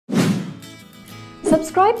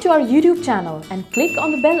Subscribe to our YouTube channel and click on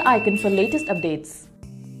the bell icon for latest updates.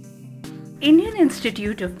 Indian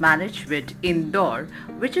Institute of Management, Indore,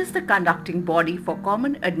 which is the conducting body for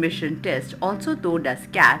Common Admission Test, also known as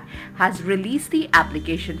CAT, has released the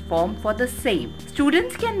application form for the same.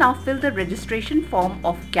 Students can now fill the registration form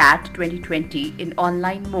of CAT 2020 in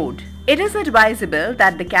online mode. It is advisable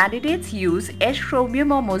that the candidates use Edge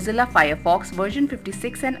Chromium or Mozilla Firefox version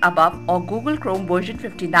 56 and above or Google Chrome version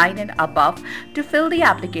 59 and above to fill the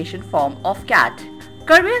application form of CAT.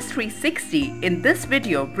 Careers 360 in this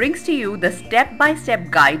video brings to you the step-by-step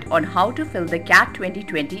guide on how to fill the CAT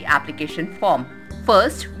 2020 application form.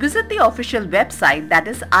 First, visit the official website, that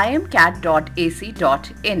is imcat.ac.in.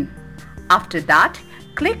 After that,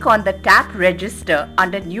 click on the tab Register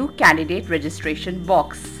under New Candidate Registration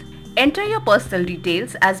box. Enter your personal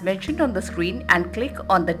details as mentioned on the screen and click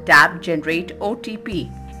on the tab Generate OTP.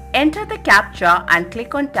 Enter the CAPTCHA and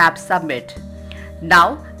click on tab Submit.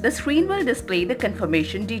 Now, the screen will display the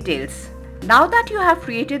confirmation details. Now that you have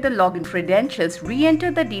created the login credentials,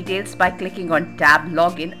 re-enter the details by clicking on tab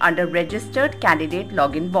Login under Registered Candidate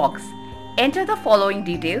Login box. Enter the following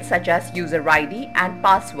details such as user ID and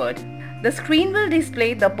password. The screen will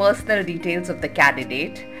display the personal details of the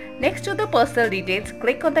candidate. Next to the personal details,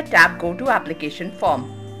 click on the tab Go to Application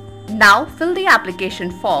Form. Now fill the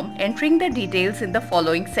application form, entering the details in the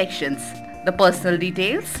following sections: the personal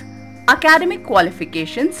details, academic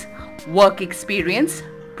qualifications, work experience,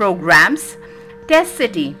 programs, test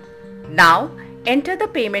city. Now enter the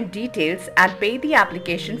payment details and pay the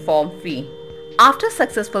application form fee. After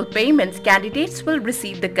successful payments, candidates will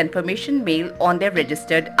receive the confirmation mail on their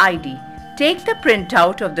registered ID. Take the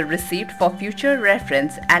printout of the receipt for future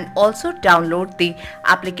reference and also download the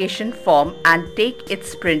application form and take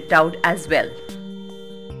its printout as well.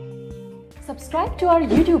 Subscribe to our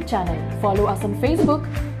YouTube channel, follow us on Facebook,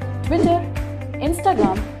 Twitter,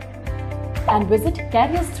 Instagram, and visit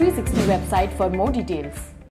Careers 360 website for more details.